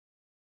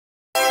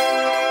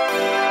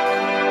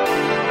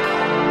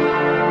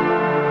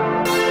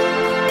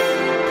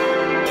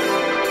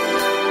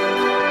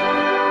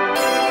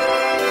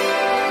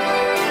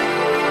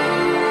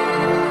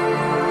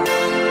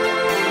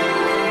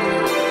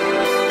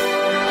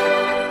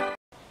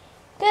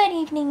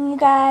Good evening, you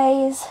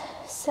guys.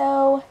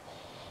 So,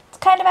 it's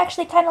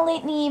actually kind of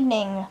late in the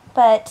evening,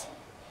 but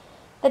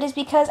that is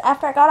because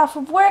after I got off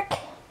of work,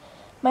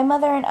 my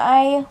mother and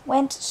I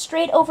went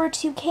straight over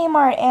to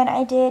Kmart and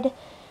I did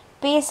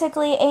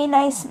basically a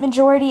nice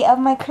majority of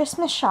my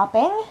Christmas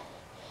shopping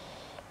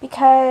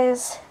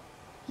because,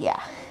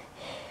 yeah,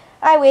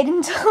 I waited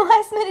until the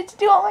last minute to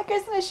do all my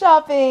Christmas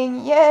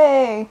shopping.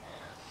 Yay!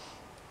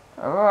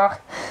 Ugh.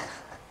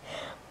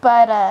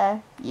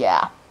 But,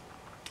 yeah.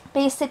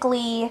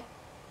 Basically,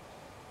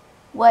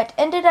 what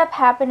ended up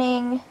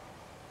happening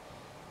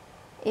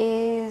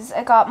is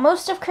I got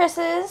most of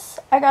Chris's,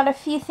 I got a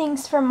few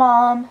things for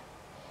Mom,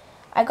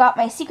 I got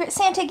my Secret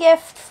Santa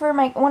gift for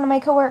one of my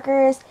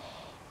coworkers,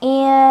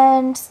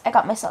 and I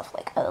got myself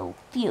like a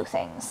few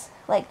things.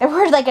 Like, they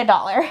were like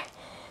 $1.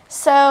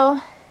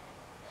 So,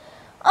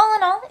 all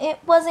in all, it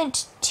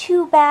wasn't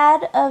too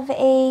bad of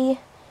a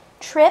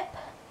trip.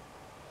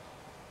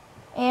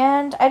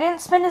 And I didn't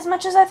spend as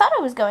much as I thought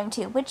I was going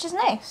to, which is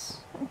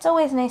nice. It's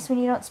always nice when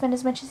you don't spend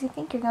as much as you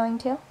think you're going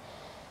to.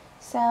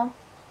 So,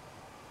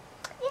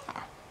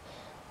 yeah.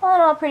 All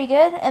in all, pretty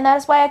good. And that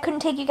is why I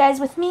couldn't take you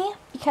guys with me,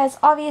 because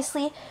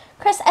obviously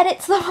Chris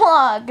edits the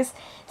vlogs.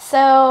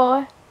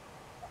 So,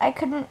 I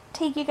couldn't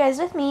take you guys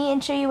with me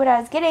and show you what I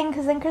was getting,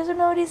 because then Chris would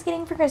know what he's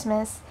getting for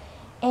Christmas.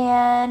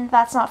 And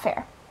that's not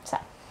fair. So,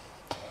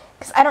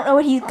 because I don't know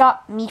what he's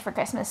got me for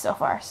Christmas so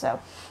far. So,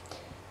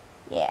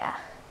 yeah.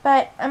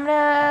 But I'm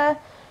gonna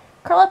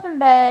curl up in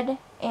bed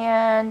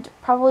and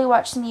probably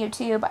watch some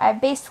YouTube. I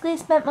basically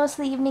spent most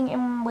of the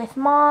evening with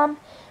Mom.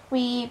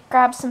 We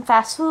grabbed some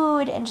fast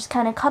food and just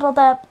kind of cuddled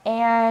up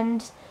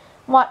and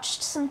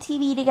watched some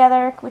TV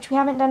together, which we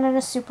haven't done in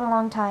a super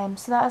long time,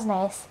 so that was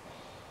nice.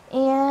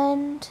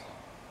 And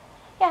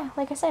yeah,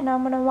 like I said, now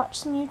I'm gonna watch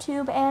some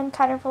YouTube and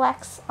kind of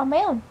relax on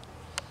my own.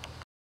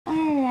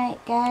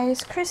 Alright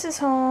guys, Chris is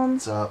home.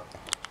 What's up?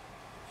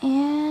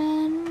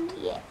 And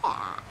yeah.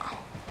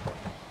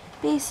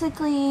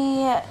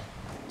 Basically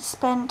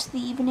spent the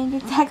evening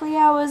exactly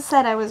how I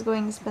said I was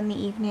going to spend the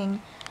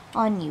evening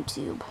on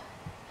YouTube.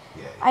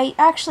 Yay. I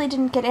actually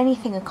didn't get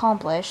anything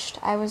accomplished.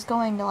 I was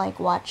going to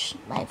watch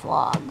my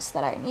vlogs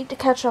that I need to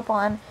catch up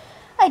on.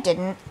 I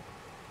didn't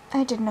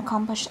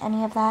accomplish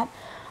any of that.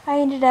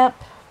 I ended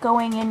up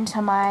going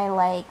into my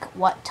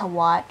what to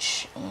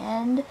watch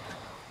and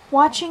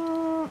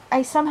watching.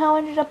 I somehow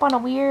ended up on a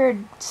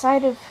weird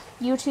side of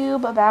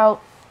YouTube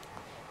about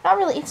not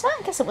really, it's not,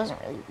 I guess it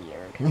wasn't really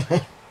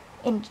weird.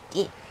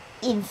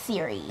 in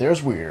theory.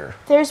 There's weirder.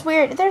 There's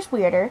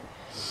weirder.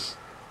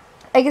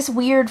 I guess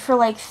weird for,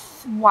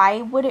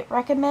 why would it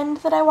recommend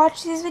that I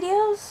watch these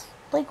videos?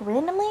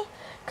 Randomly?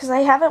 Because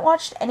I haven't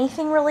watched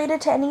anything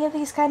related to any of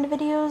these kind of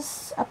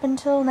videos up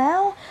until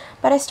now.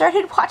 But I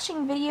started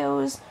watching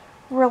videos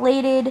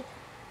related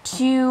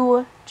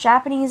to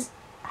Japanese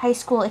high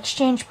school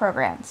exchange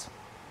programs.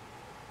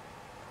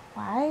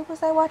 Why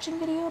was I watching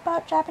video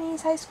about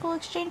Japanese high school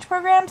exchange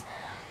programs?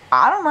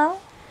 I don't know.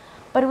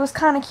 But it was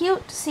kind of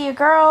cute to see a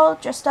girl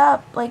dressed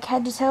up,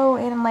 head to toe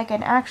in,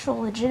 an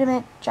actual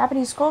legitimate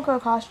Japanese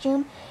schoolgirl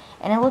costume.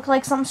 And it looked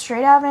like something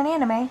straight out of an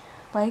anime.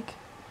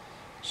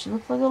 She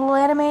looked like a little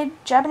animated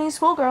Japanese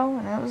schoolgirl,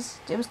 and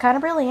it was kind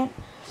of brilliant.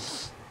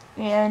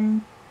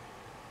 And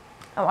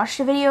I watched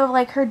a video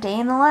of, her day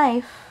in the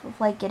life,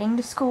 of, getting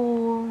to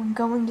school, and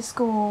going to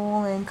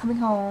school, and coming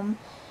home.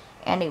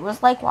 And it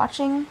was like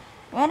watching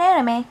an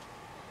anime.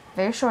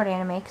 Very short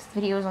anime, because the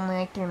video was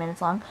only 3 minutes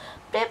long.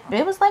 But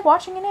it was like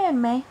watching an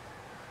anime.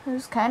 It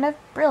was kind of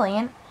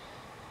brilliant.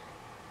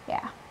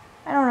 Yeah.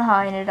 I don't know how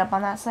I ended up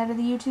on that side of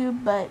the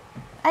YouTube, but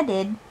I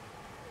did.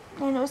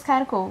 And it was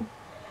kind of cool.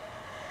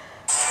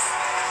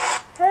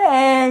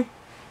 Hey!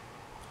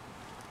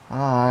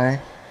 Hi.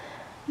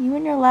 You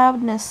and your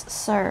loudness,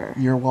 sir.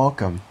 You're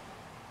welcome.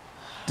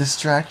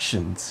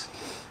 Distractions.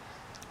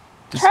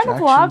 I'm trying to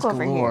vlog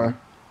over galore. here.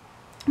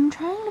 I'm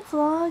trying to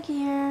vlog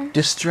here.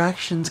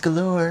 Distractions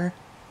galore.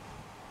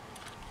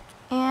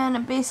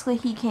 And basically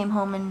he came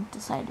home and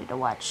decided to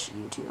watch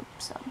YouTube,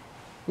 so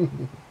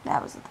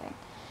that was the thing.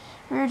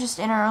 We were just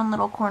in our own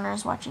little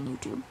corners watching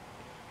YouTube.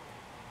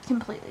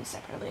 Completely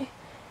separately.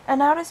 And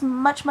now it is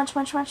much, much,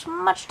 much, much,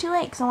 much too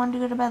late because I wanted to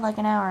go to bed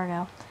an hour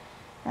ago.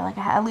 Or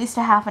at least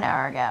a half an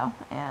hour ago.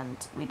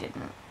 And we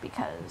didn't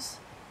because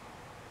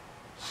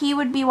he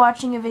would be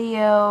watching a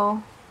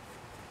video,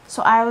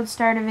 so I would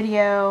start a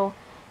video,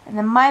 and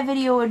then my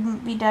video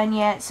wouldn't be done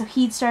yet, so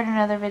he'd start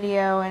another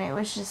video, and it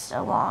was just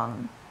a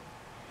long,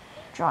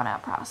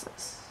 drawn-out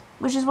process.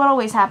 Which is what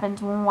always happens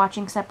when we're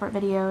watching separate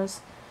videos.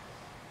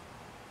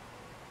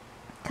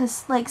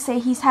 Because, say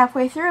he's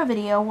halfway through a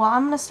video, well,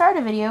 I'm going to start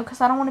a video,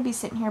 because I don't want to be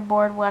sitting here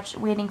bored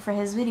waiting for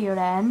his video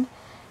to end.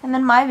 And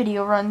then my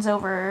video runs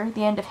over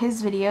the end of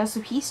his video,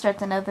 so he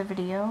starts another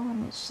video,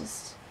 and it's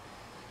just,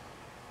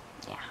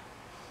 yeah.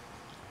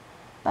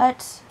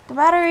 But the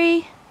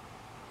battery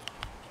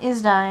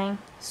is dying,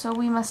 so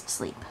we must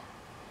sleep.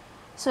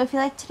 So if you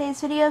liked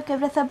today's video,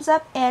 give it a thumbs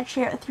up and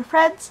share it with your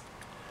friends.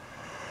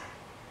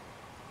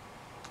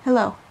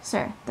 Hello,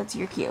 sir. That's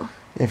your cue.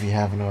 If you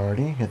haven't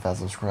already, hit that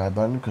subscribe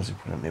button because we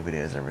put out new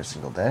videos every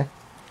single day.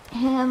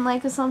 And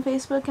like us on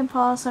Facebook and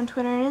follow us on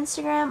Twitter and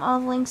Instagram. All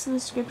the links in the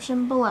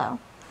description below.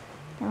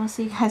 And we'll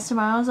see you guys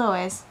tomorrow as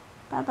always.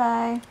 Bye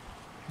bye.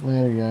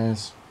 Later,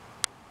 guys.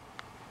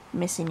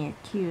 Missing your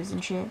cues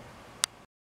and shit.